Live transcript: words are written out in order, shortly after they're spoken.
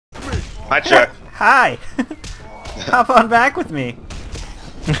My truck. Hi. Hop on back with me.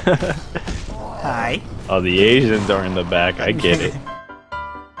 Hi. Oh, the Asians are in the back. I get it.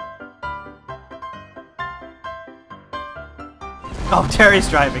 Oh, Terry's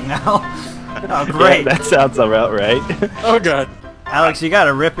driving now. Oh, great. Yeah, that sounds about right. Oh god. Alex, you got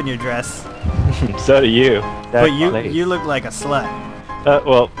a rip in your dress. So do you. But you look like a slut.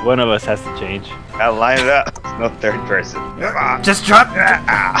 Well, one of us has to change. Gotta line it up. There's no third person. Come on. Just drop.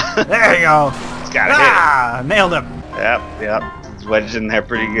 There you go. Just gotta hit it. Nailed him. Yep. It's wedged in there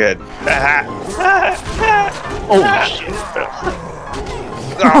pretty good. Oh shit.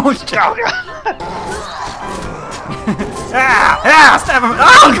 Oh, shit. Stab him.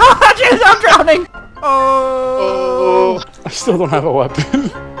 Oh god, jeez, I'm drowning. Oh. I still don't have a weapon.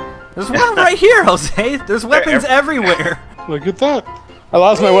 There's one right here, Jose. There's weapons everywhere. Look at that. I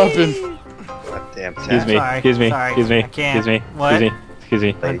lost my weapon. Damn. Excuse me. Sorry, Excuse me. sorry, Excuse me. I can't. Excuse me. What? Excuse me.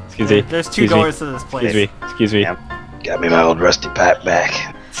 Excuse me. There's two doors to this place. Excuse me. Excuse me. Yep. Got me my old rusty pipe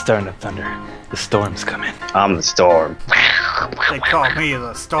back. It's starting to thunder. The storm's coming. I'm the storm. They call me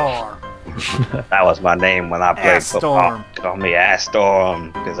the Storm. That was my name when I played Ass football. Storm. Call me Ass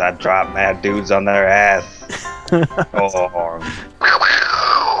Storm because I drop mad dudes on their ass. Storm.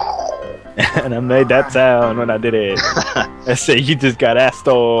 And I made that sound when I did it. I say you just got ass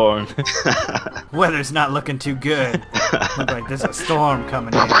storm. Weather's not looking too good. Look like there's a storm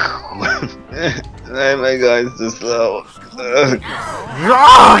coming in. Hey, my guy's too slow.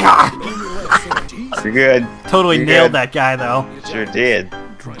 You're good. Totally You're nailed good. that guy though. Sure did.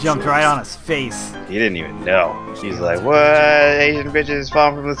 Jumped right on his face. He didn't even know. He's like, what? Asian bitches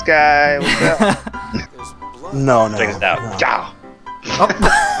fall from the sky? What's up? No. Check this out. No. Ciao.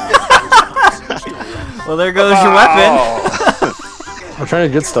 Well, there goes your weapon. I'm trying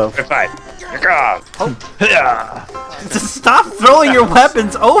to get stuff. Good fight. You're gone. Just stop throwing your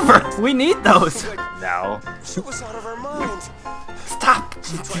weapons over. We need those. No. Stop.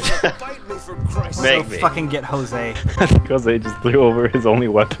 Make So me. fucking get Jose. Because they just threw over his only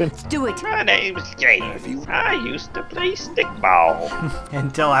weapon. Do it. My name's James. I used to play stickball.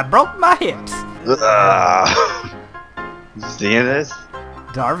 Until I broke my hips. You seeing this?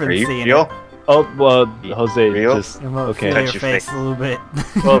 Darvin's Are you seeing real? it. Oh, well, Jose, Real? just... I'm gonna Okay. feel Touch your your face face. a little bit.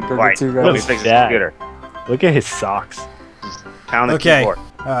 Well, Right. two Let me guys. fix the Yeah. computer. look at his socks. Pound the Okay. keyboard.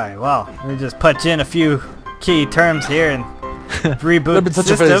 Alright, well, we just punch in a few key terms here and reboot Let the me touch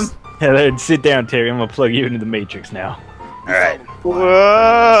your system. face. Yeah, then sit down, Terry. I'm gonna plug you into the Matrix now. Alright.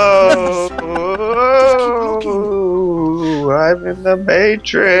 Whoa! Whoa! I'm in the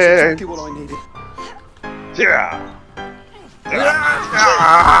Matrix. Yeah.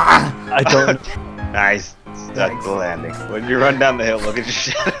 I don't... Nice. Stuck the landing. When you run down the hill, look at your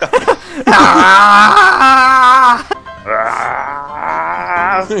shadow.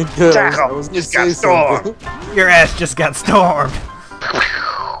 Good. I Tackle! was gonna Just got say stormed. something. Your ass just got stormed.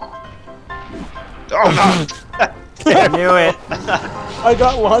 Oh no! I knew it. I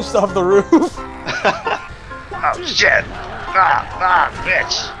got launched off the roof. Oh shit!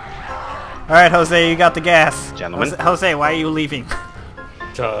 Bitch! Alright, Jose, you got the gas. Gentlemen. Jose, why are you leaving?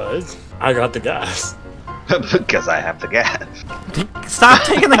 Cause I got the gas. Because I have the gas. Stop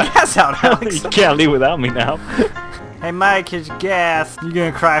taking the gas out, Alex. You can't leave without me now. Hey, Mike, here's your gas. You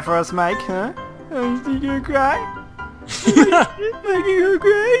gonna cry for us, Mike? Huh? You gonna cry? Mike, you gonna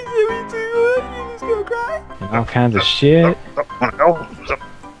cry? You just gonna cry? And all kinds of shit. Wanna go?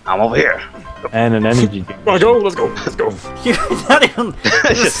 I'm over here. And an energy drink. Let's go. Let's go. Let's go. You're not even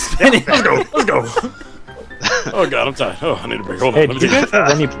spinning. Let's go. Let's go. Oh god, I'm tired. Oh, I need a break. Hold on. Hey, Let do me you take guys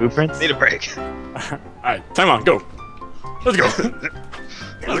have any blueprints? Need a break. Alright, time on. Go. Let's go.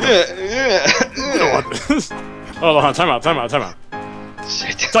 I don't want this. Hold on. Time out.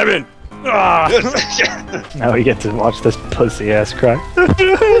 Shit. Type in. Ah. Now we get to watch this pussy ass cry.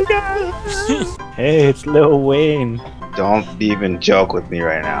 Hey, it's Lil Wayne. Don't even joke with me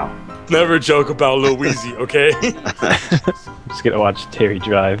right now. Never joke about Lil Weezy, okay? I'm just gonna watch Terry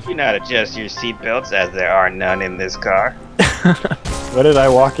drive. You know how to adjust your seatbelts as there are none in this car. What did I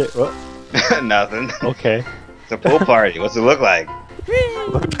walk it? What? Nothing. Okay. It's a pool party. What's it look like?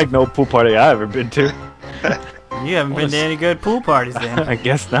 Looks like no pool party I've ever been to. You haven't been to any good pool parties then. I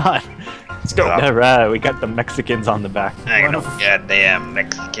guess not. Let's go. All right, we got the Mexicans on the back. I ain't no goddamn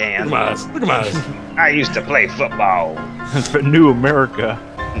Mexican. Look at my eyes. Look at my eyes. I used to play football. It's for New America.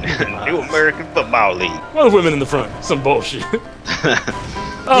 New American Football League. What are women in the front? Some bullshit. Oh,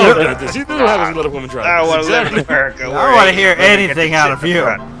 look at this. You don't have to let a woman drive. I don't want to live in Exactly. America. I don't want to hear anything out of you.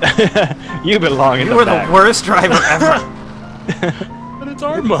 You belong in You the were back. the worst driver ever. It's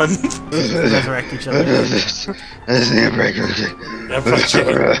our month. Resurrect each other. This ain't breaking.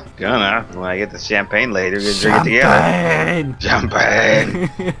 Gonna. When I get the champagne later, we're gonna drink it together. Champagne!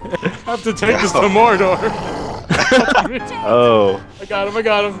 Have to take this to Mordor. Oh. I got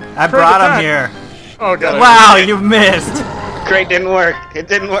him. I brought him here. Oh god. Wow, you missed! Crate didn't work. It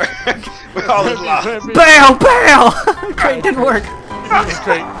didn't work. We all is lost. Bail! Bail! Crate didn't work.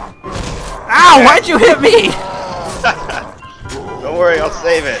 Crate. Ow! Why'd you hit me? Don't worry, I'll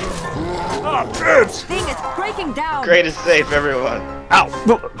save it. Oh, bitch. Thing is breaking down. Crate is safe, everyone. Ow!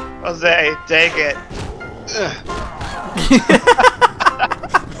 Jose, take it.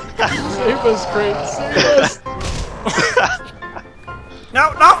 Save us, Crate. Save us.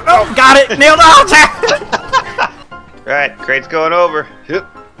 No! Got it! Nailed it! Right, crate's going over.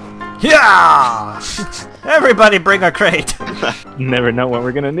 Yeah! Everybody bring a crate. Never know when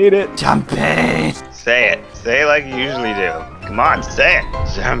we're gonna need it. Champagne! Say it. Say it like you usually do. Come on, say it.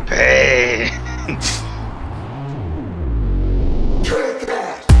 Champagne.